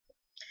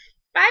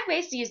5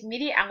 ways to use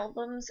media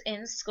albums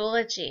in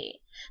Schoology.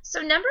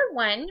 So number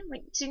one,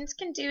 what students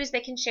can do is they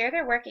can share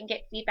their work and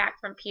get feedback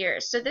from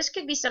peers. So this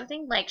could be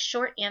something like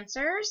short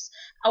answers,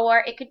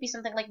 or it could be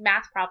something like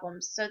math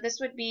problems. So this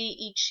would be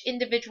each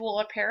individual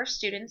or pair of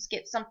students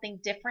get something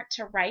different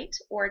to write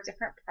or a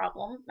different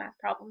math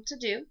problem to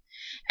do.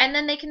 And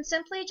then they can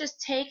simply just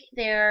take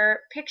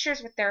their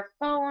pictures with their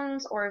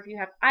phones, or if you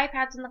have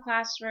iPads in the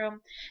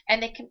classroom,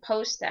 and they can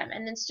post them.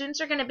 And then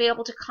students are going to be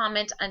able to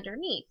comment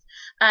underneath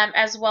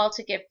as well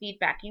to give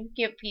feedback. You can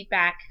give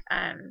feedback,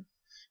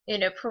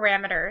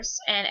 parameters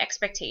and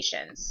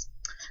expectations.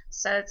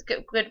 So it's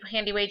a good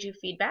handy way to do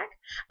feedback.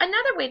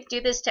 Another way to do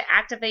this is to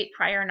activate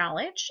prior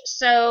knowledge.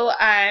 So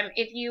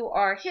if you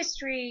are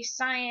history,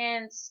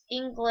 science,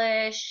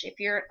 English, if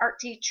you're an art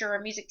teacher or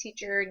a music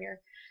teacher and you're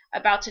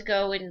about to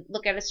go and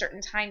look at a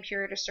certain time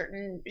period, a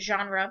certain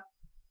genre,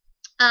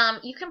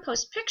 you can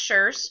post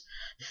pictures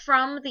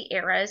from the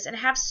eras and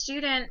have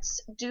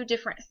students do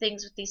different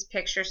things with these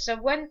pictures. So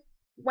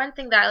one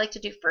thing that I like to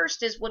do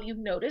first is what you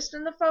noticed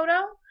in the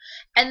photo,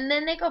 and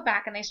then they go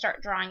back and they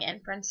start drawing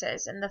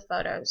inferences in the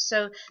photos.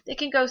 So they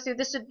can go through,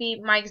 this would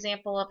be my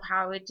example of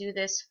how I would do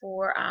this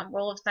for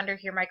Roll of Thunder,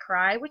 Hear My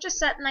Cry, which is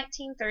set in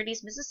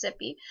 1930s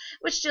Mississippi,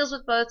 which deals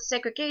with both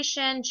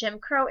segregation, Jim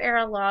Crow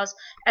era laws,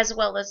 as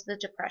well as the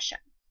Depression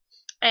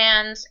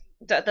and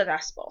the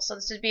Dust Bowl. So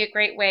this would be a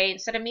great way,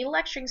 instead of me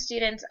lecturing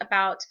students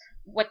about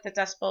what the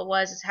Dust Bowl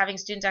was, is having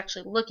students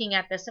actually looking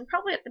at this and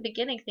probably at the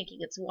beginning thinking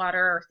it's water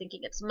or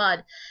thinking it's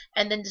mud,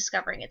 and then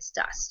discovering it's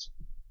dust.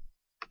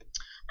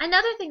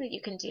 Another thing that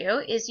you can do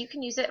is you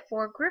can use it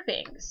for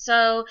grouping.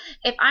 So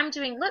if I'm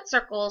doing lit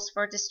circles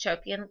for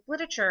dystopian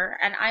literature,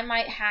 and I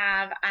might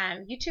have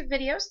YouTube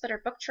videos that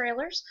are book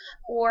trailers,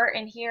 or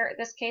in here, in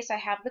this case, I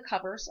have the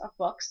covers of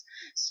books,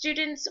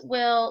 students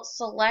will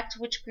select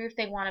which group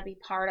they want to be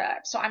part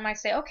of. So I might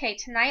say, okay,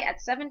 tonight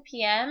at 7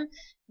 p.m.,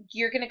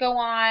 you're going to go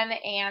on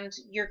and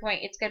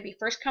it's going to be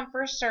first come,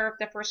 first serve,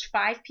 the first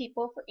 5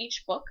 people for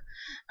each book.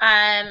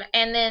 And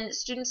then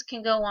students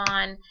can go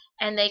on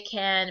and they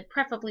can,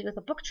 preferably with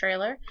a book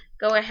trailer,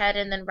 go ahead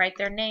and then write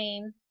their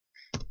name.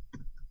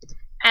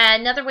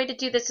 And another way to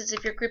do this is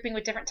if you're grouping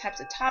with different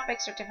types of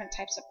topics or different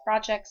types of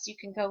projects, you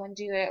can go and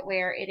do it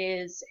where it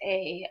is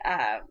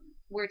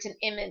where it's an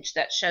image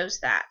that shows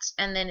that,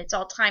 and then it's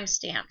all time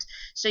stamped,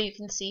 so you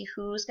can see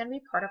who's going to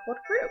be part of what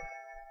group.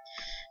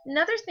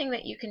 Another thing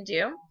that you can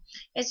do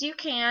is you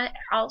can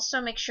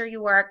also make sure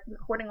you are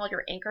recording all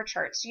your anchor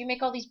charts. So you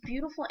make all these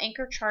beautiful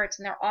anchor charts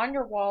and they're on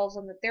your walls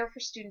and they're there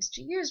for students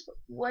to use. But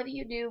what do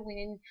you do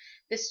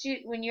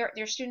when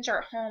your students are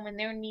at home and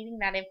they're needing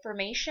that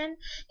information?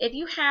 If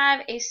you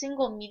have a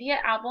single media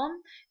album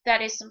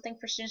that is something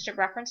for students to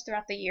reference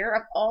throughout the year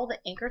of all the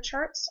anchor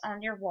charts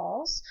on your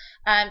walls,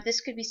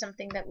 this could be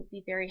something that would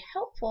be very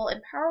helpful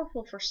and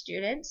powerful for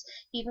students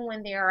even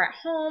when they are at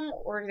home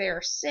or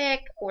they're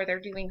sick or they're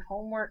doing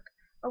homework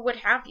or what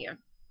have you.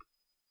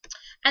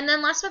 And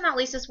then last but not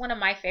least is one of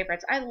my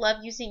favorites. I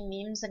love using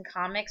memes and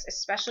comics,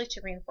 especially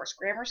to reinforce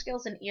grammar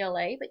skills in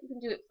ELA, but you can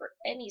do it for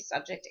any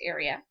subject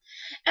area.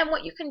 And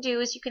what you can do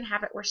is you can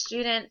have it where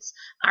students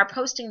are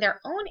posting their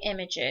own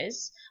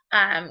images,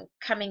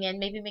 coming in,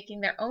 maybe making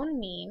their own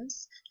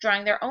memes,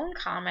 drawing their own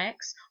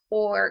comics,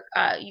 or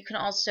you can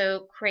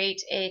also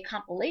create a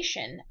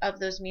compilation of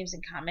those memes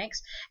and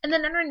comics, and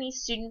then underneath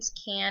students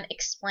can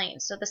explain.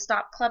 So the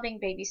Stop Clubbing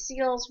Baby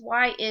Seals,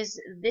 why is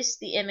this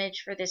the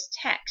image for this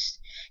text?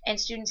 And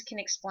students can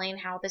explain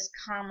how this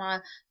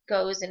comma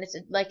goes, and it's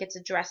like it's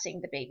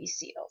addressing the baby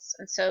seals.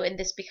 And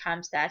this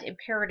becomes that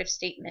imperative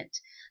statement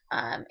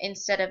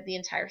instead of the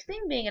entire thing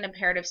being an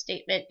imperative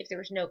statement if there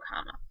was no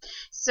comma.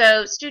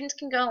 So students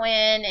can go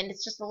in, and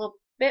it's just a little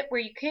bit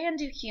where you can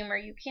do humor,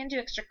 you can do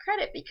extra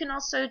credit, but you can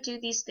also do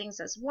these things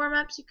as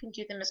warm-ups, you can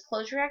do them as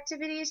closure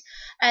activities,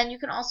 and you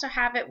can also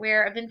have it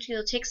where eventually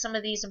you'll take some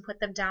of these and put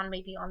them down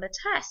maybe on the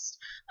test.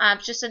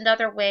 Just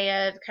another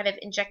way of kind of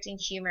injecting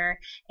humor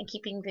and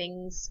keeping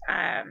things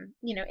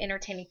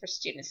entertaining for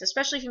students,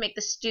 especially if you make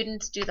the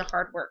students do the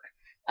hard work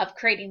of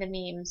creating the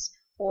memes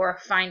or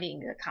finding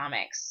the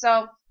comics.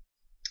 So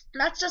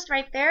that's just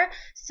right there.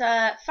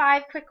 So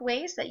 5 quick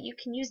ways that you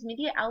can use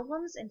media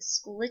albums in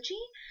Schoology,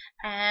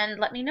 and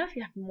let me know if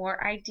you have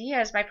more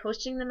ideas by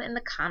posting them in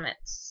the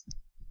comments.